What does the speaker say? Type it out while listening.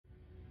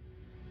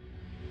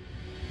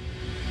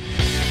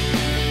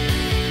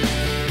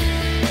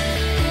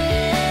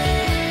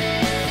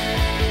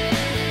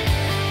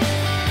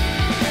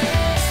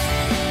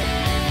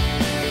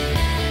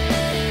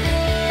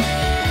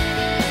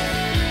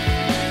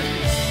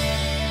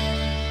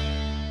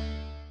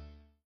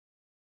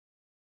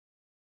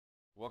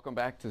Welcome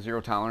back to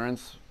Zero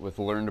Tolerance with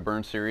the Learn to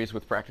Burn series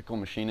with Practical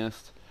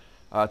Machinist.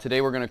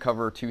 Today we're going to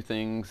cover two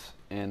things,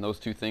 and those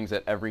two things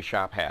that every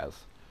shop has.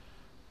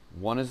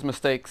 One is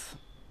mistakes,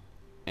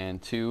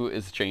 and two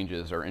is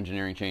changes or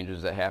engineering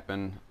changes that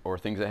happen or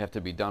things that have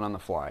to be done on the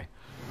fly.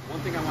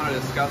 One thing I want to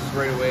discuss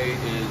right away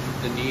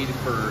is the need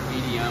for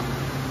EDM,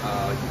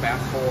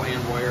 fast hole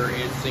and wire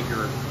and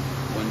sinker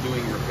when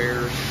doing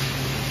repairs,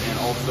 and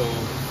also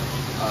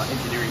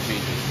engineering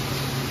changes.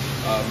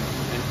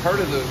 And part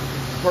of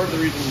the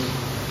reason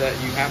that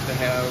you have to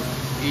have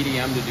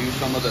EDM to do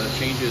some of the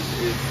changes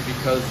is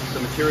because the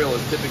material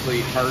is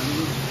typically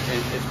hardened, and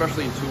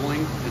especially in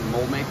tooling and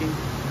mold making.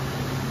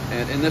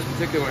 And in this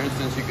particular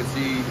instance, you can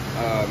see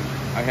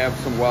I have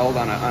some weld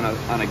on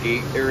a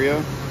gate area,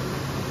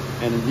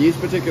 and these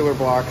particular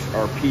blocks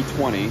are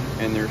P20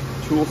 and they're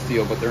tool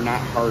steel, but they're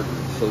not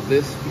hardened. So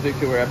this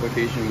particular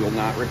application will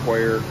not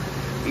require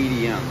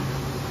EDM.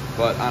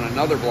 But on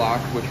another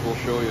block, which we'll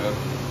show you,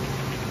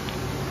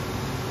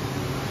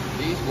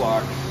 these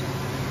blocks,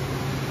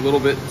 a little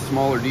bit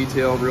smaller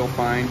detailed, real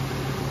fine.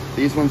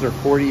 These ones are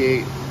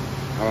 48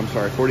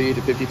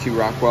 to 52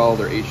 Rockwell,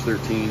 they're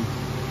H13.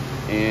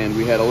 And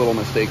we had a little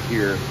mistake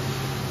here,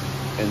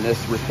 and this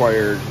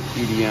required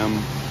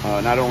EDM,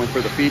 not only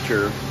for the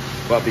feature,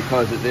 but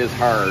because it is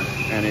hard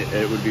and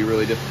it would be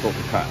really difficult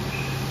to cut.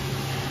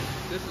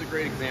 This is a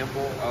great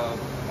example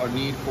of a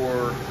need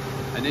for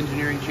an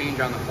engineering change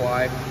on the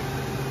fly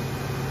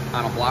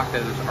on a block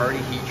that is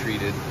already heat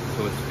treated.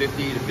 So it's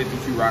 50 to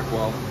 52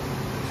 Rockwell,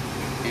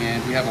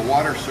 and we have a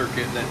water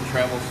circuit that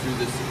travels through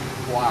this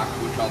block,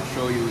 which I'll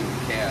show you in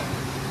CAD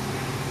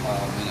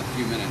in a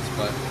few minutes.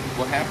 But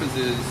what happens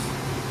is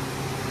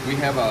we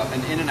have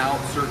an in and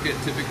out circuit.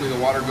 Typically the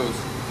water goes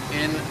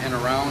in and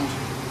around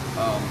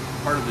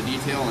part of the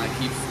detail, and that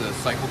keeps the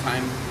cycle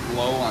time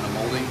low on a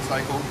molding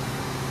cycle.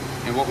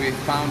 And what we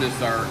found is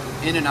our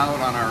in and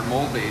out on our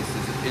mold base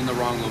is in the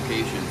wrong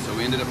location, so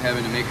we ended up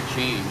having to make a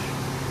change.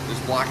 This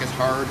block is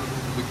hard.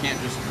 We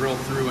can't just drill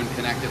through and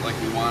connect it like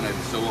we wanted.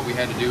 So what we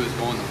had to do is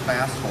go in the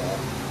fast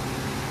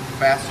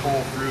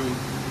hole through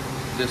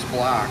this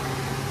block.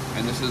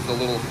 And this is the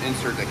little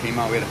insert that came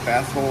out. We had a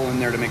fast hole in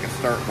there to make a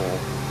start hole.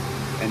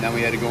 And then we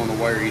had to go in the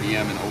wire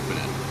EDM and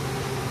open it.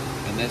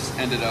 And this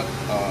ended up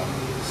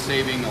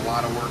saving a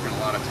lot of work and a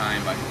lot of time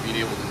by being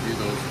able to do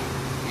those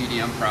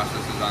EDM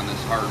processes on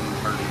this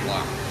hardened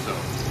block. So.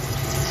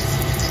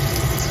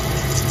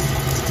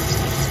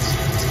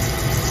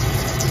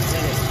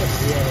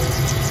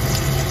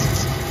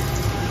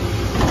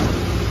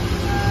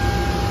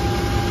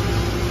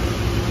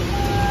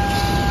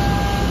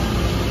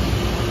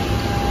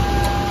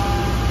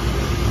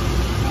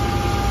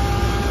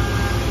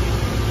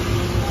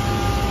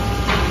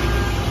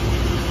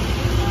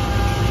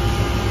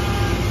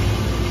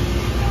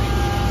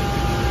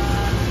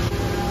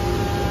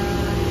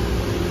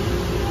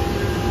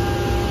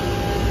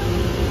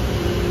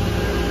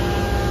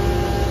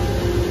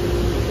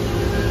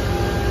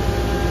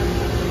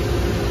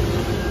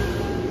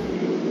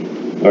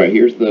 All right,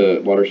 here's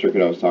the water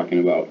circuit I was talking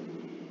about.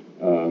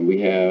 We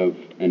have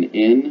an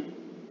in.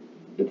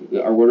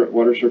 Our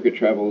water circuit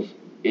travels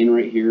in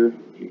right here.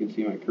 If you can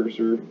see my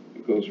cursor,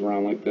 it goes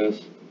around like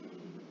this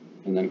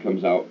and then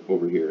comes out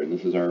over here, and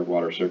this is our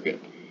water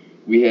circuit.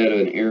 We had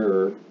an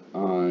error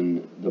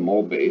on the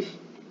mold base,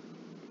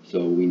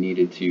 so we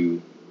needed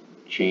to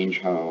change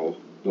how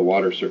the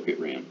water circuit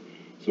ran.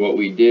 So what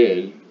we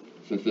did,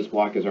 since this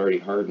block is already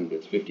hardened,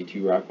 it's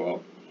 52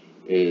 Rockwell,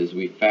 is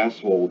we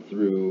fast holed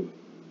through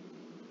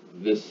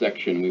this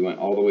section. We went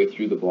all the way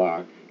through the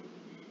block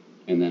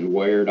and then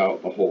wired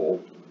out the hole,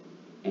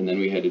 and then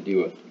we had to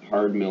do a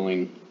hard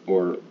milling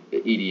or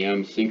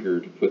EDM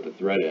sinker to put the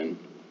thread in,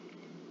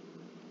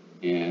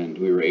 and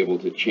we were able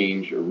to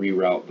change or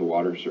reroute the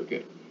water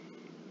circuit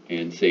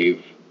and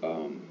save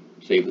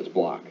this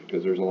block,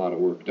 because there's a lot of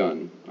work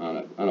done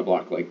on a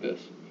block like this.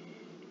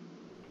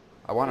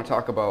 I want to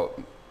talk about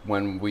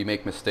when we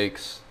make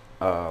mistakes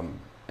in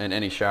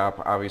any shop.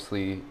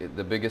 Obviously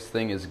the biggest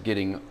thing is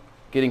getting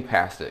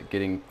past it,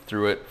 getting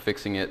through it,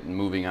 fixing it, and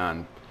moving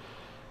on.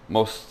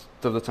 Most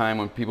of the time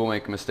when people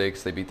make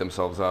mistakes, they beat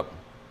themselves up,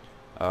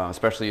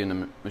 especially in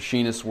the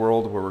machinist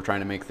world where we're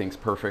trying to make things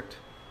perfect.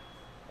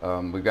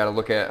 We've got to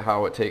look at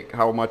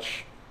how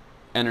much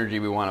energy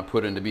we want to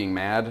put into being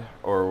mad,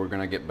 or we're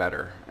going to get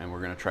better, and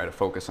we're going to try to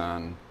focus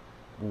on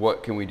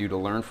what can we do to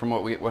learn from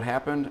what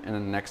happened, and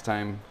then the next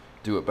time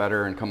do it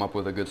better and come up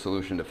with a good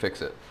solution to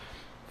fix it.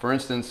 For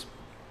instance,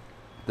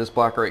 this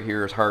block right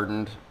here is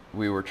hardened.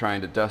 We were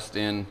trying to dust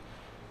in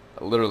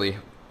literally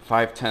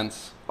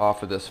 5/10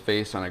 off of this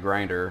face on a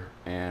grinder,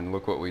 and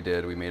look what we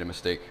did. We made a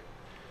mistake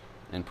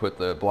and put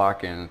the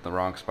block in the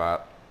wrong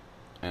spot,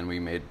 and we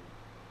made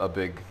a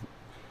big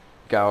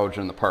gouge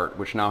in the part,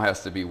 which now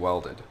has to be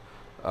welded.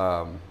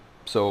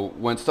 So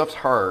when stuff's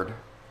hard,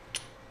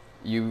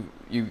 you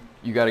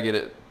got to get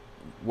it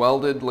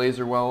welded,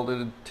 laser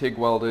welded, TIG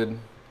welded,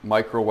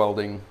 micro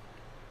welding.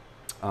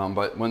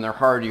 But when they're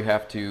hard, you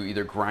have to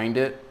either grind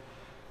it,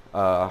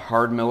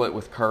 hard mill it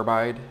with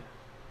carbide,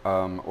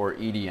 or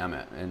EDM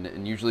it.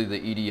 And usually the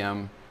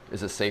EDM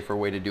is a safer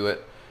way to do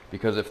it,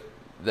 because if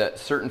that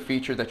certain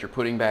feature that you're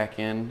putting back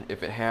in,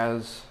 if it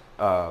has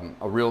a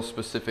real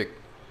specific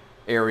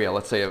area,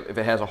 let's say if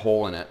it has a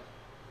hole in it,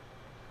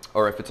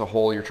 or if it's a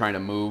hole you're trying to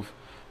move,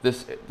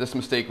 this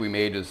mistake we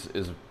made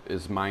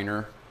is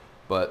minor,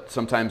 but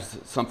sometimes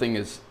something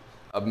is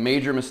a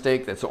major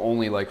mistake that's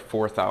only like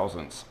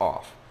 0.004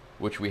 off,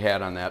 which we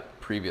had on that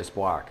previous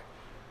block.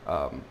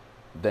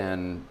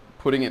 Then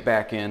putting it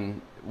back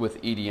in with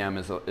EDM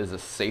is a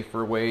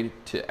safer way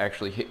to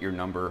actually hit your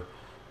number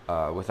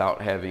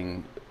without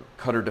having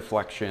cutter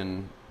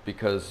deflection,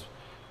 because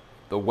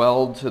the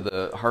weld to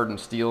the hardened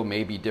steel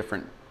may be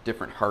different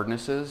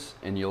hardnesses,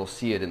 and you'll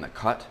see it in the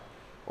cut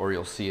or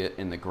you'll see it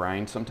in the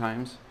grind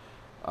sometimes.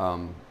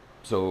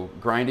 So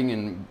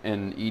grinding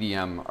and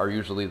EDM are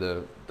usually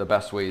the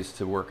best ways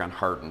to work on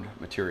hardened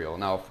material.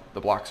 Now, if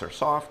the blocks are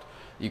soft,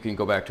 you can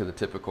go back to the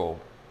typical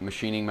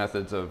machining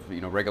methods of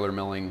regular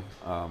milling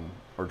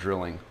or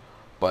drilling.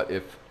 But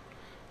if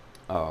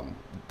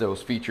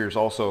those features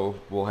also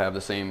will have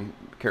the same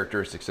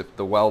characteristics, if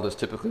the weld is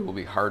typically will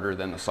be harder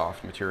than the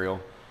soft material,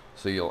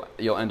 so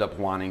you'll end up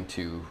wanting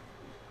to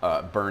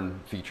burn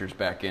features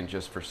back in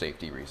just for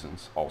safety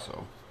reasons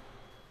also.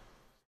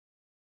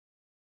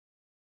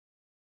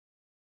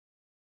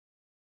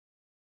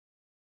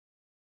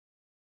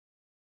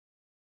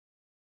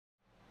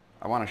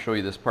 I want to show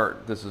you this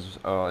part. This is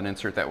an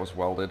insert that was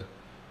welded,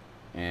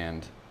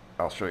 and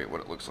I'll show you what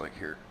it looks like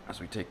here as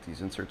we take these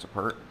inserts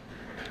apart.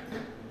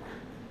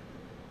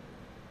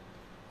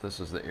 This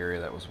is the area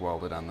that was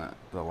welded on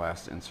the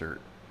last insert.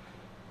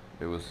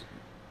 It was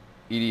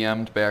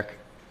EDM'd back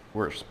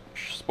where it's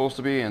supposed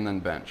to be and then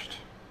benched.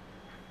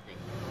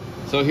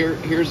 So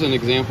here's an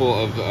example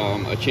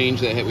of a change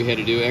that we had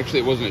to do. Actually,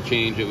 it wasn't a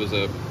change, it was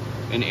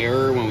an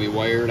error when we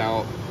wired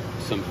out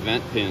some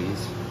vent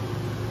pins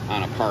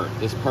on a part.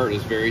 This part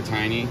is very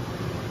tiny,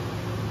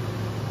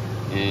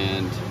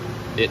 and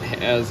it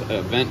has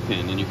a vent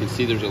pin, and you can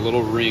see there's a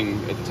little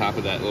ring at the top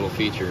of that little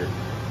feature.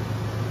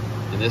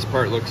 And this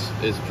part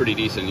is pretty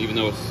decent, even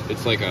though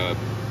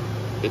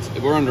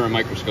we're under a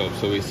microscope,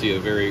 so we see a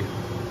very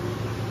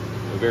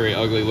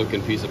ugly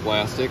looking piece of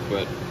plastic,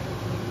 but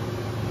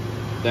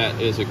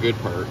that is a good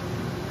part,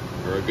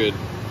 or a good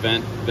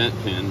vent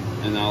pin.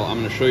 And now I'm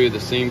going to show you the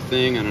same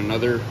thing on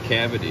another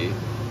cavity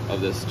of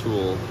this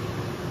tool,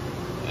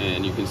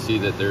 and you can see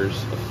that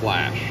there's a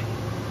flash,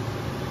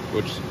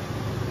 which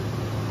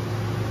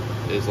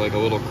is like a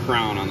little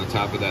crown on the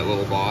top of that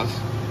little boss,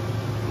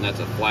 and that's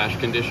a flash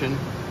condition.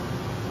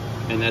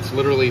 And that's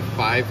literally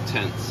 0.5,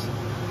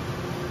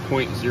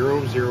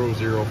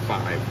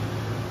 0.0005,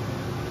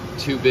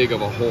 too big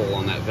of a hole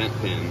on that vent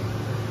pin,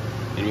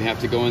 and we have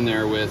to go in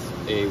there with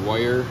a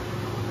wire.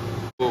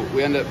 So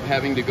we end up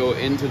having to go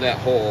into that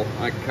hole.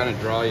 I can kind of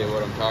draw you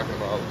what I'm talking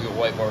about. Do a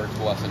whiteboard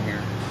lesson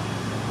here.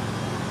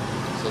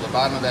 So the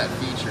bottom of that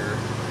feature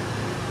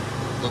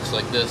looks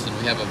like this, and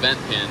we have a vent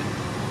pin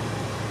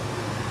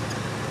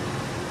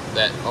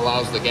that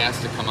allows the gas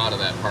to come out of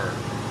that part.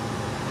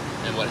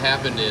 And what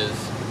happened is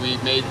we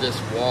made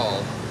this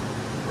wall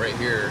right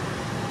here.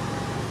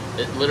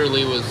 It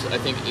literally was, I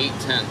think,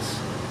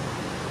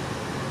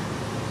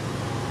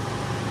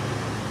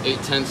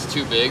 0.8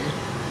 too big.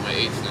 My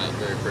 8's not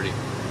very pretty.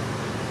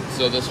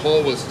 So this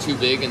hole was too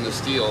big in the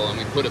steel, and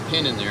we put a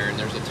pin in there, and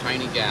there's a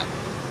tiny gap.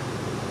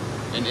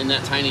 And in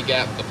that tiny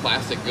gap, the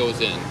plastic goes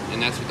in,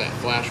 and that's what that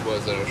flash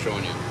was that I was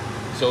showing you.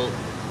 So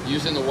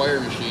using the wire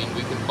machine,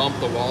 we can bump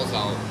the walls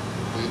out.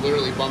 We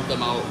literally bump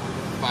them out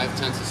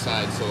 0.5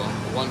 aside, so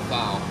 1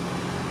 thou,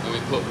 and we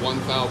put 1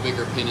 thou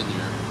bigger pin in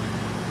there,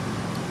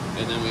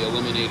 and then we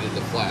eliminated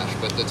the flash.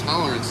 But the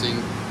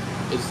tolerancing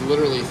is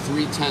literally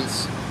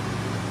 0.3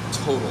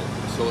 total,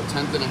 so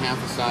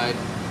 1/10 aside,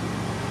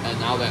 and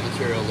now that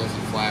material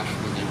doesn't flash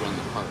when they run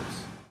the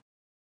parts.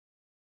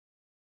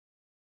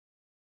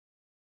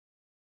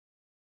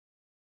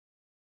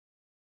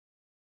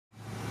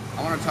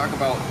 I want to talk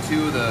about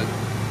two of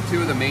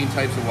the main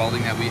types of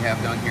welding that we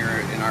have done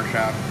here in our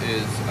shop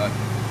is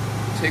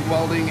TIG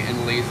welding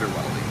and laser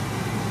welding.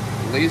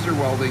 Laser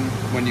welding,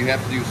 when you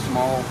have to do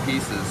small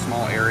pieces,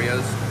 small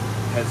areas,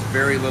 has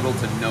very little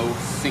to no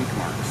sink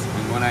marks.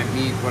 And what I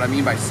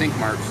mean by sink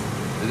marks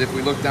is if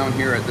we look down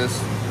here at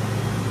this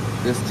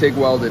TIG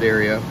welded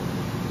area,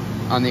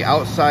 on the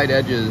outside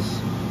edges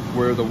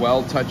where the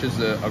weld touches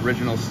the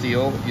original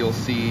steel, you'll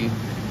see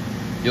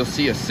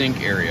a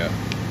sink area.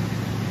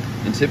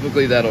 And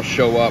typically that'll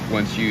show up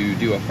once you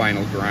do a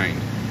final grind.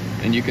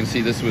 And you can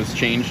see this was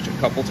changed a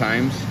couple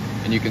times,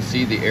 and you can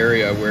see the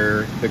area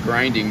where the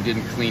grinding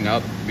didn't clean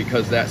up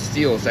because that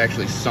steel is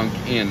actually sunk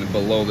in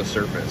below the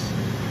surface.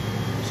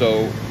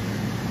 So,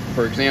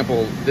 for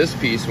example, this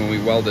piece, when we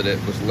welded it,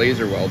 was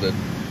laser welded,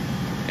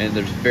 and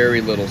there's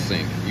very little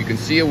sink. You can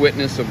see a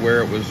witness of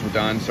where it was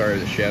done. Sorry,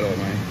 the shadow of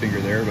my finger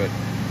there, but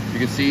you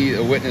can see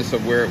a witness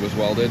of where it was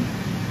welded,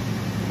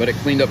 but it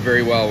cleaned up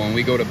very well. When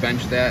we go to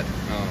bench that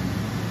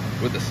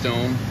with the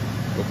stone,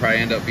 it'll probably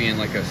end up being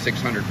like a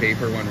 600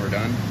 paper when we're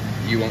done.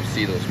 You won't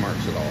see those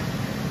marks at all.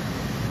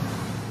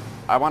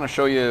 I want to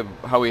show you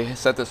how we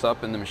set this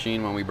up in the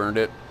machine when we burned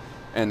it,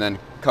 and then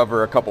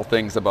cover a couple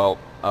things about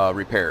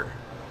repair.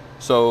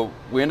 So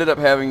we ended up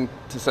having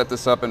to set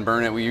this up and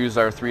burn it. We used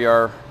our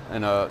 3R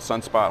and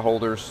sunspot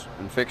holders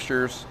and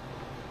fixtures,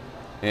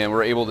 and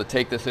we're able to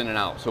take this in and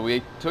out. So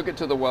we took it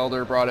to the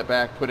welder, brought it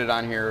back, put it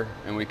on here,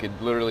 and we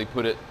could literally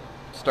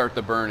start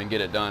the burn and get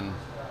it done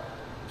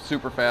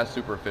super fast,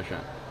 super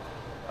efficient.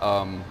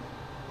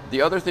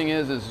 The other thing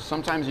is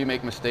sometimes you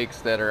make mistakes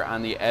that are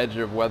on the edge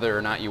of whether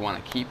or not you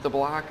want to keep the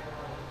block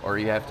or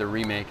you have to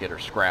remake it or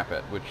scrap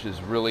it, which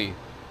is really,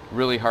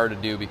 really hard to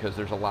do because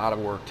there's a lot of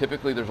work.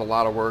 Typically there's a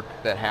lot of work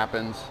that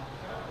happens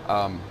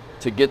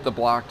to get the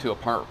block to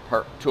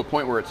a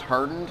point where it's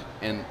hardened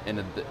and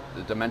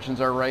the dimensions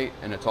are right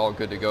and it's all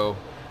good to go,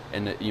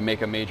 and you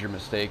make a major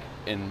mistake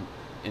in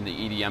the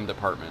EDM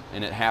department,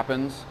 and it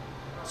happens.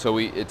 So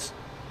it's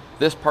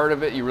this part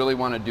of it, you really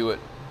want to do it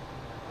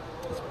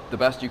the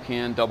best you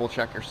can, double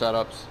check your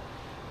setups,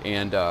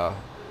 and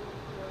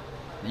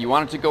you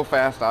want it to go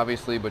fast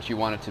obviously, but you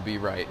want it to be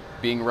right.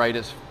 Being right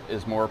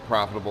is more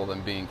profitable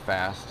than being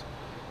fast,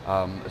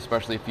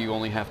 especially if you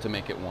only have to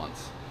make it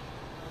once.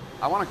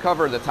 I want to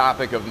cover the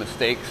topic of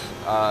mistakes,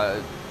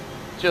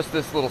 just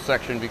this little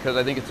section, because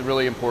I think it's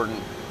really important.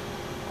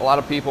 A lot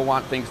of people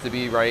want things to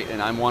be right,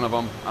 and I'm one of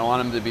them. I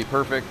want them to be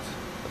perfect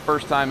the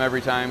first time,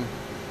 every time.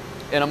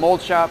 In a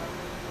mold shop,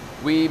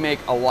 we make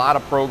a lot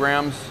of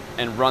programs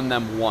and run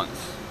them once.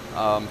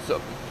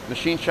 So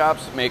machine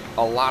shops make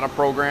a lot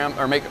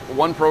of make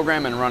one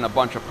program and run a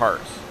bunch of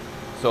parts.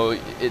 So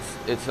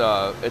it's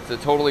a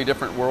totally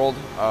different world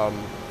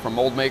from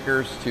mold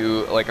makers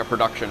to like a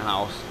production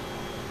house.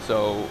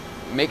 So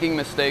making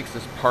mistakes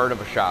is part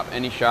of a shop.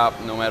 Any shop,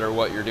 no matter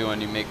what you're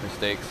doing, you make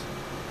mistakes.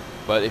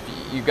 But if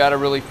you got to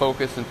really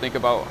focus and think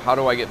about how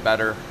do I get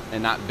better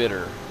and not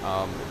bitter.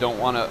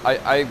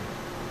 I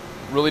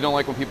really don't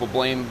like when people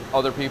blame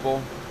other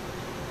people.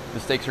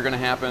 Mistakes are going to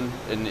happen,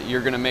 and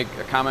you're going to make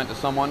a comment to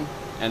someone,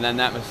 and then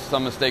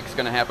some mistake is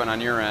going to happen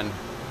on your end.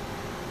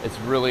 It's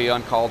really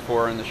uncalled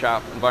for in the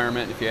shop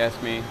environment, if you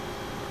ask me.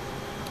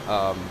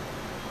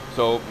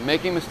 So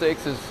making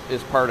mistakes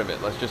is part of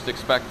it. Let's just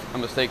expect a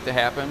mistake to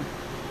happen,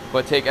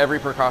 but take every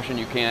precaution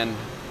you can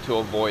to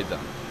avoid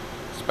them,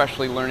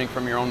 especially learning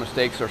from your own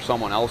mistakes or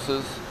someone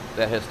else's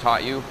that has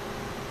taught you.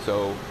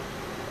 So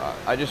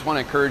I just want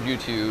to encourage you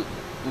to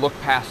look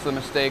past the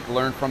mistake,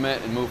 learn from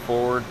it, and move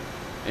forward,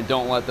 and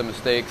don't let the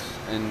mistakes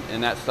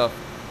and that stuff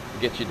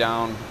get you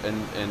down and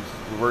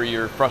where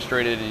you're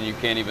frustrated and you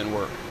can't even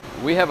work.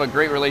 We have a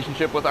great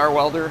relationship with our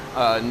welder,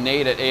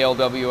 Nate at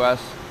ALWS.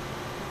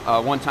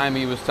 One time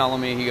he was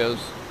telling me, he goes,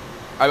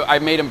 I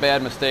made a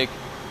bad mistake,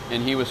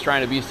 and he was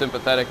trying to be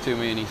sympathetic to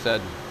me, and he said,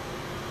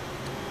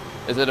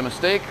 is it a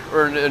mistake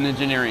or an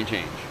engineering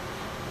change?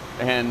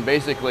 And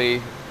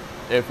basically,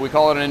 if we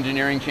call it an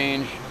engineering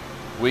change,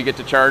 we get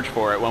to charge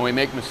for it. When we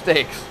make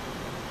mistakes,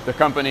 the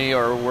company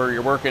or where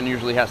you're working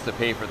usually has to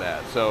pay for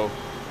that. So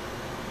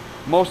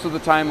most of the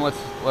time,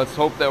 let's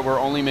hope that we're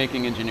only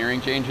making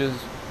engineering changes,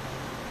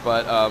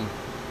 but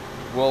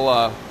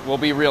we'll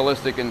be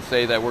realistic and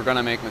say that we're going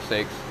to make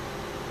mistakes,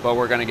 but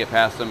we're going to get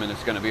past them, and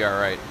it's going to be all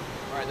right.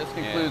 All right, this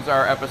concludes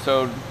our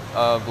episode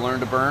of Learn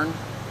to Burn.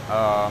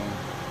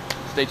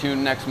 Stay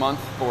tuned next month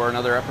for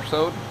another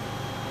episode,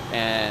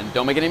 and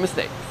don't make any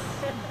mistakes.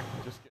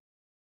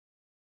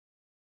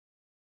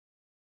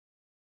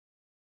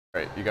 All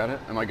right, you got it?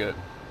 Am I good?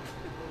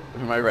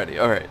 Am I ready?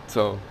 All right,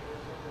 so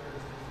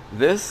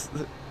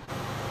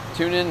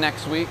tune in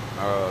next week.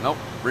 Nope,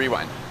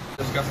 rewind.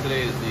 Discussed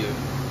today is the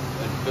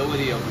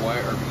ability of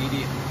wire or ED.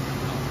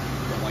 No,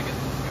 don't like it.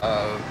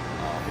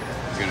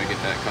 You're gonna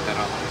cut that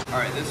out. All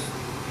right, I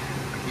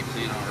keep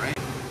saying all right.